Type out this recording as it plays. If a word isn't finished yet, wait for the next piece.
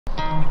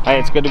Hey,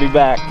 it's good to be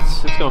back.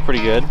 It's going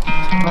pretty good.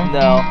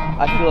 No,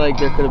 I feel like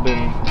there could have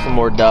been some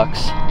more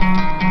ducks.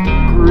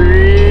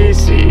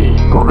 Greasy.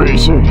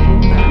 Greasy.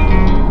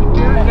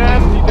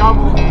 Nasty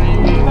double.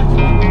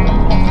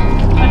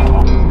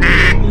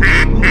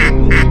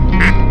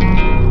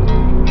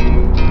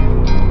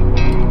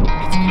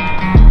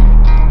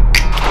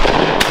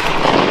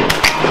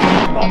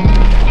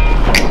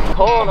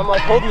 Cold, I'm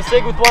like holding the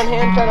cig with one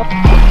hand, trying to.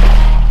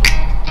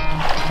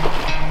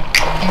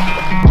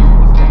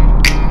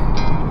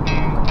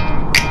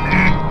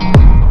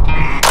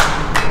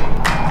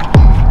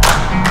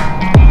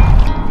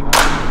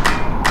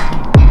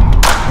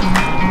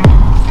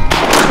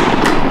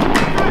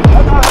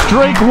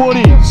 Drake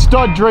Woody,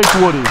 stud Drake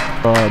Woody.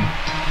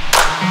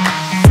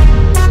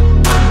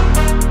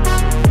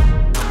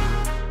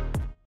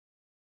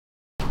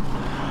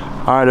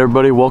 All right,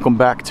 everybody, welcome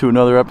back to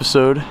another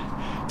episode.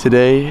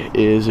 Today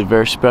is a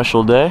very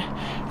special day.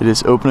 It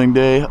is opening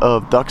day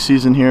of duck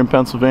season here in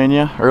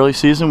Pennsylvania. Early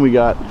season, we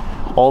got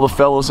all the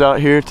fellows out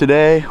here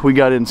today. We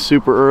got in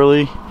super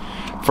early.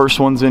 First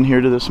ones in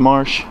here to this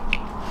marsh.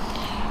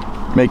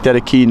 Make that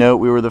a keynote.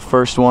 We were the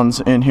first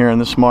ones in here in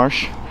this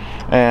marsh.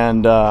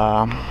 And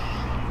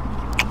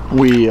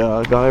we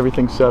got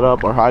everything set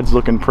up. Our hide's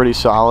looking pretty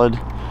solid.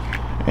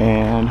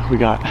 And we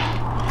got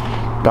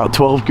about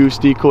 12 goose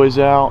decoys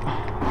out.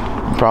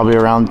 Probably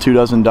around 2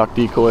 dozen duck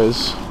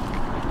decoys,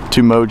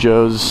 2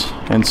 mojos,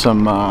 and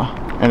some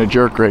and a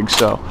jerk rig.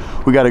 So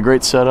we got a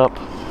great setup.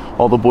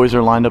 All the boys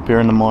are lined up here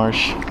in the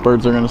marsh.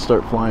 Birds are going to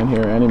start flying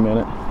here any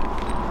minute,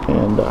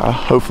 and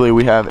hopefully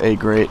we have a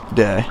great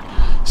day.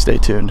 Stay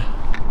tuned.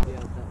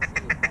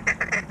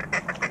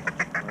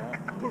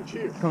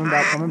 Coming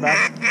back, coming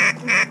back.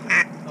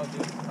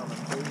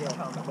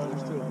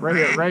 Right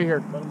here, right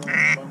here.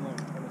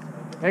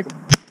 Take him.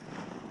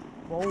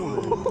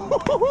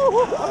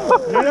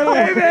 Yeah,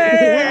 baby!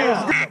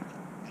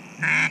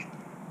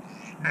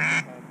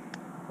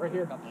 Right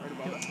here. No.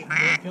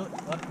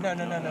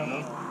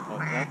 Oh,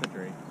 that's a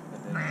Drake.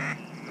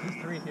 These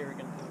 3 here are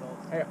gonna kill it all.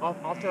 Hey,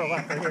 off to our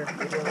left, right here.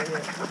 Right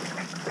here.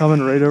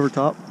 Coming right over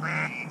top.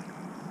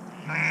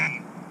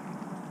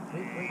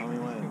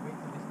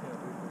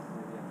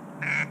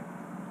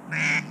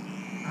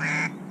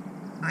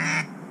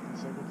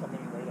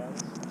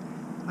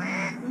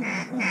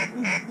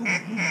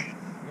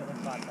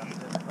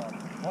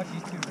 Watch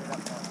these 2 right up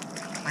front.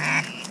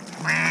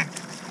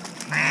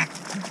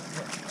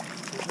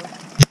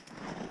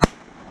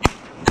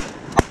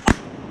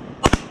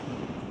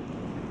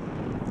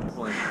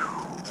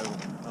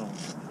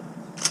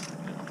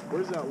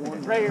 Where's that one?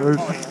 Right here.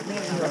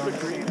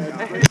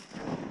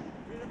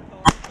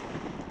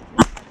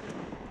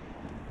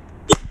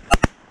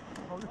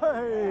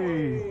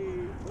 Hey!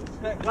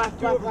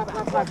 Left.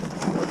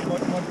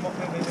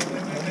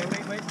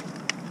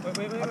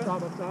 Wait. Up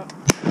top.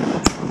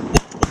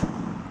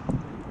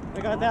 I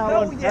got that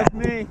one. Yeah. That's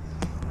me.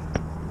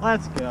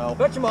 Let's go.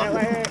 Touch him up.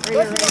 Right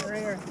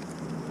here.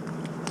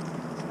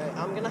 Hey,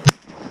 I'm gonna.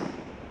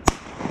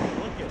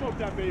 Smoke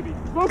that baby.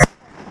 Smoke.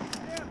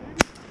 Yeah, baby.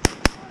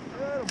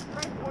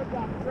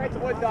 Right to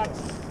wood duck.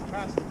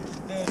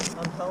 Dude,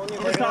 I'm telling you.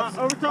 Over top.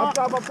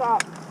 Up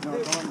top. No,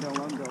 let him go.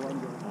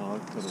 Oh,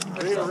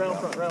 right here, round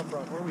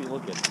front. Where are we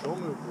looking? Don't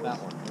move. That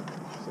one.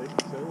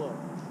 Stay low.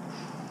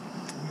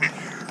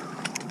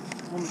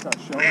 Almost got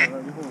shot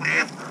already.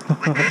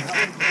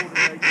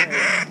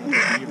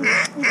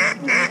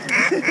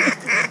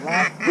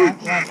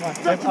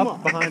 Left. Up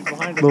behind.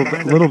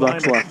 Little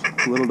ducks left.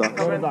 Little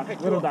ducks.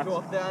 Little ducks. Go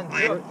up down.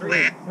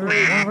 3.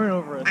 Right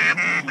over it.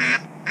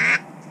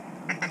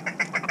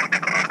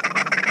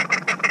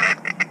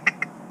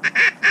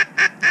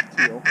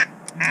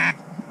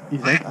 You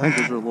think? I think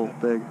those are a little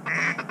big.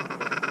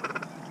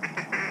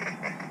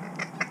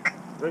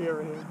 Right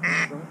here.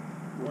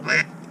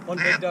 One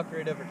big duck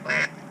right over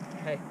top.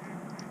 Hey.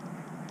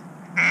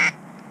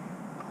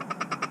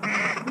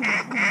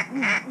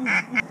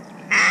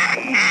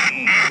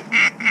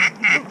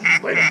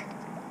 Later.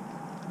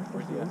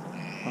 Where's he at?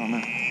 Oh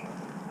man.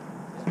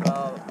 It's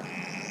about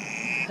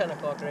 10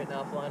 o'clock right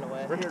now, flying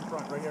away. Right here in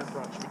front.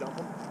 Should we dump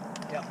him?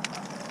 Yep.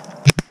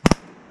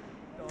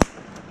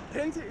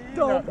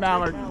 Don't.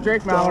 Mallard.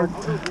 Drake Mallard.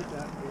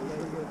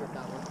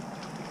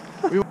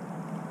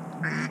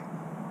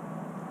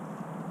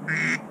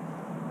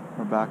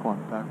 Or back one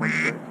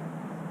straight.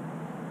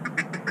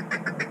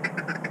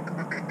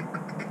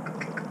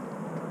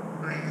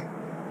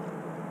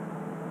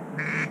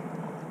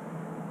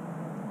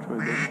 Which way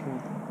is this one?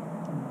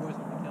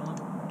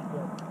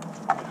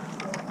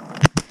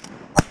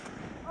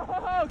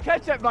 Oh,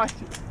 catch that bite.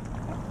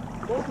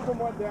 Both of them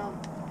went down.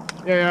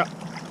 Yeah.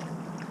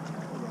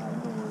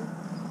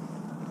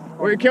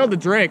 Well, you killed the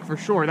Drake for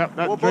sure. That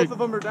Well, Drake, both of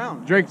them are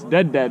down. Drake's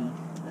dead. It's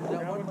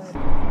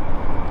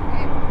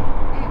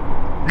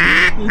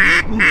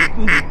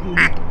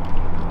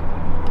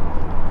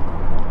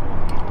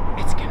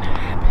gonna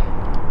happen.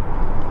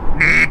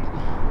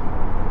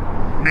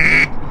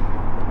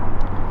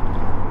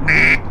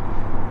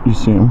 You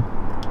see him?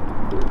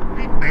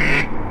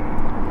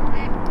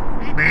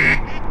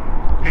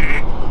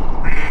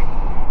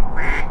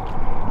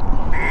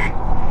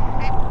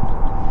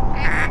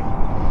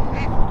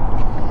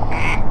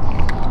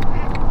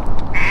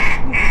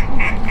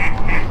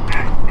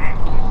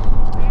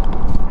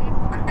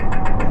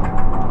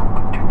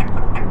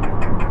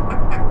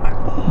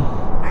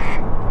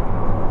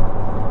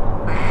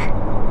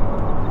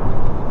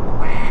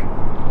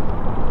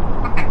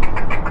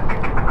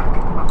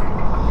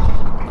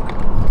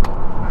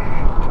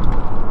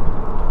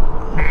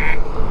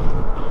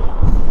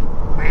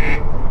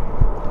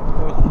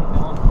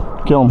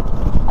 Kill him.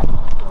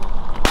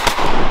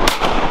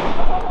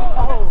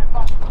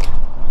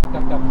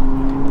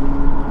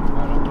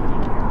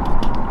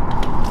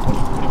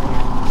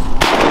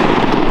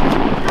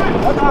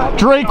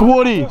 Drake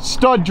Woody,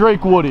 stud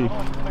Drake Woody.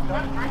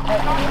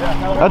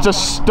 That's a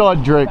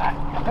stud Drake.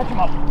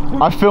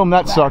 I filmed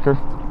that sucker.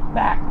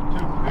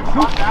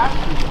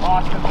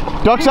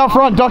 Ducks out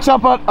front, ducks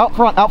out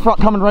front,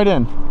 coming right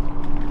in.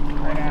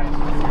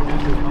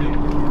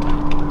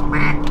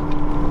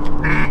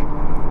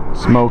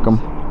 Smoke him.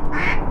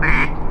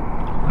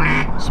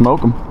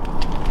 Smoke him.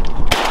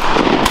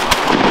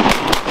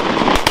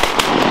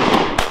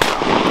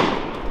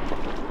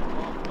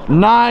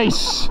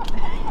 Nice.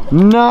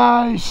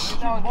 Nice.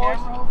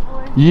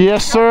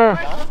 Yes, sir.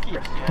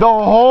 The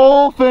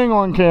whole thing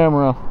on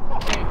camera.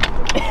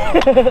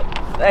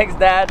 Thanks,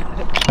 Dad.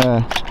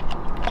 Hey,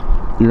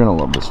 you're gonna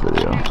love this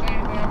video.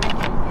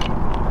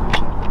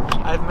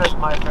 I've missed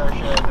my fair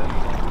share of it.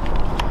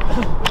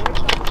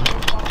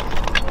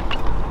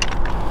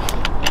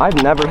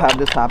 I've never had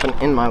this happen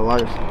in my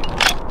life.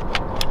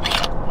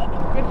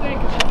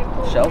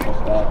 Shelf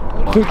is bad.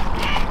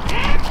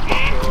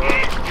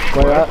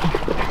 Where at?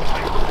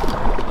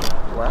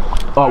 Where?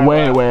 Oh,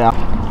 way out.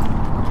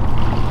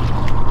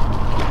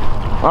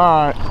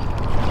 Alright.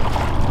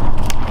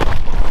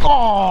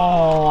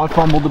 Oh, I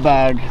fumbled the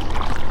bag.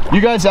 You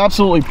guys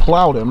absolutely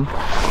plowed him.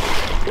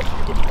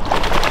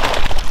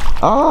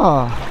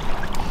 Ah.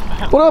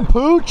 What up,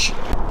 Pooch?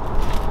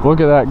 Look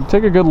at that.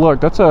 Take a good look.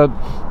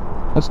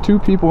 That's 2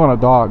 people and a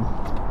dog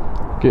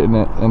getting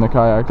it in the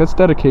kayak. That's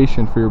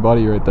dedication for your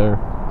buddy right there.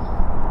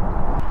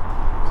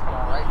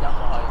 Right down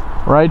the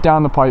pipe. Right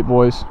down the pipe,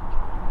 boys.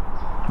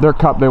 They're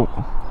cup. They. Oh my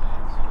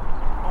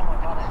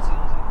god, I see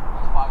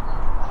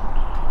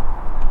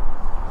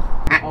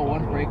those. Oh,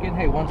 one's breaking.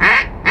 Hey, one's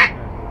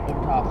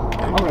over top.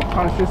 I'm gonna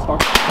punch this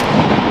fucker.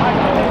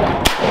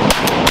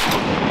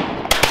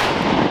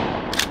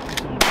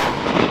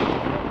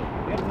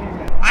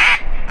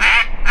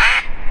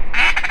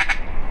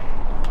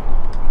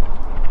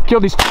 Kill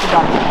these fucking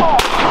guys.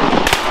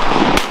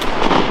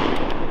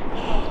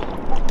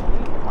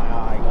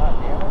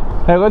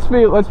 Hey, let's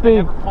be.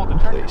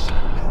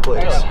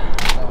 Please.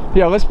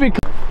 Yeah, let's be. All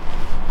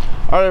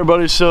right,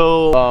 everybody.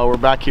 So we're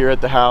back here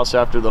at the house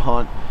after the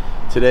hunt.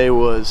 Today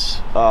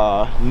was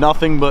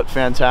nothing but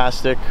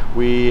fantastic.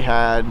 We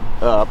had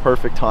a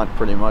perfect hunt,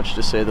 pretty much,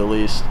 to say the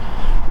least.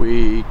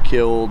 We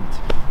killed,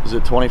 is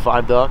it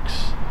 25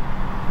 ducks?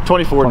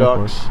 24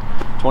 ducks.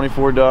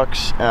 24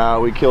 ducks.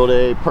 We killed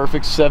a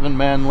perfect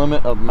 7-man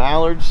limit of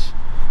mallards.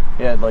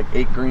 We had like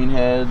 8 green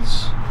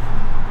heads,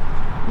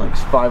 like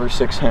 5 or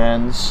 6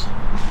 hens.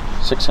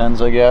 6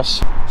 hens, I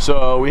guess.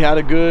 So we had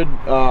a good,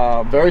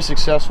 very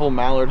successful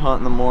mallard hunt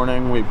in the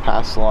morning. We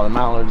passed a lot of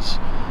mallards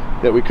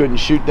that we couldn't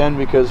shoot then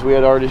because we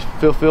had already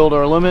fulfilled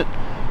our limit.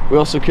 We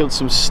also killed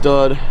some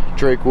stud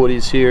Drake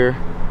Woodies here.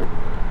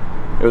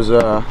 It was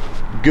a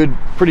good,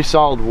 pretty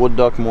solid wood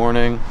duck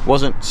morning.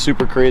 Wasn't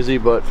super crazy,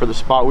 but for the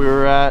spot we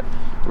were at,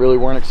 really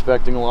weren't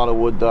expecting a lot of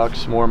wood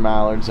ducks, more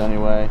mallards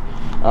anyway.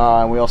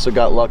 And we also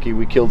got lucky.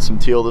 We killed some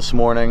teal this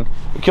morning.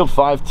 We killed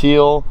 5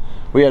 teal.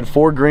 We had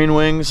 4 green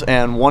wings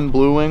and 1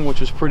 blue wing,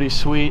 which was pretty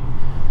sweet.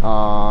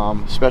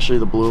 Especially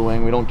the blue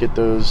wing. We don't get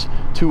those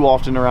too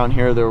often around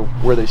here. They're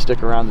where they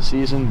stick around the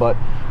season, but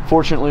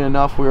fortunately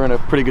enough, we were in a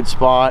pretty good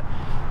spot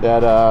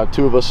that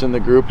 2 of us in the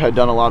group had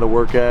done a lot of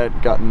work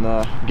at, getting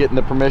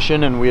the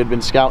permission, and we had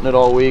been scouting it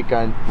all week.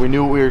 We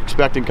knew what we were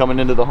expecting coming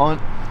into the hunt,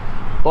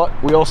 but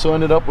we also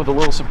ended up with a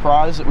little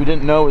surprise that we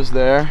didn't know was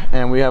there,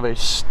 and we have a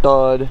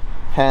stud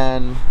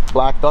hen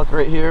black duck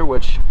right here,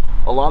 which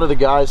a lot of the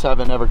guys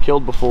haven't ever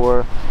killed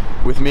before.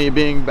 With me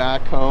being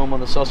back home on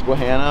the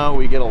Susquehanna,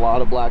 we get a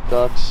lot of black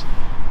ducks,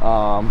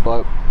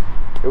 but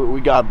we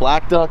got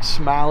black ducks,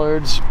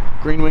 mallards,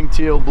 green wing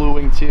teal, blue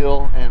wing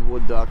teal, and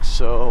wood ducks.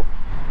 So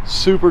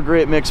super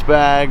great mixed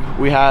bag.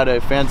 We had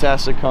a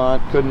fantastic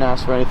hunt, couldn't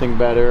ask for anything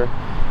better.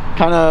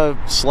 Kind of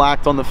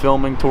slacked on the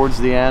filming towards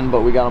the end,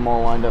 but we got them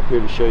all lined up here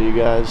to show you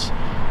guys.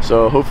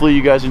 So hopefully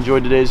you guys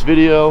enjoyed today's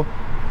video.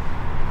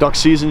 Duck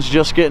season's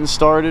just getting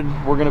started.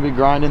 We're gonna be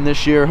grinding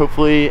this year.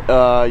 Hopefully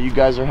you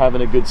guys are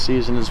having a good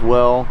season as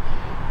well.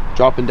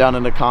 Dropping down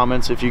in the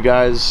comments if you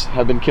guys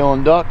have been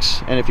killing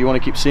ducks and if you want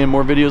to keep seeing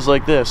more videos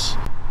like this.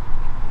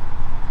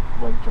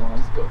 Like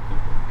John's go.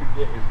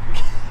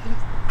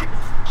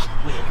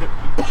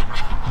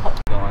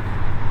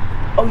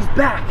 Oh, he's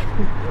back.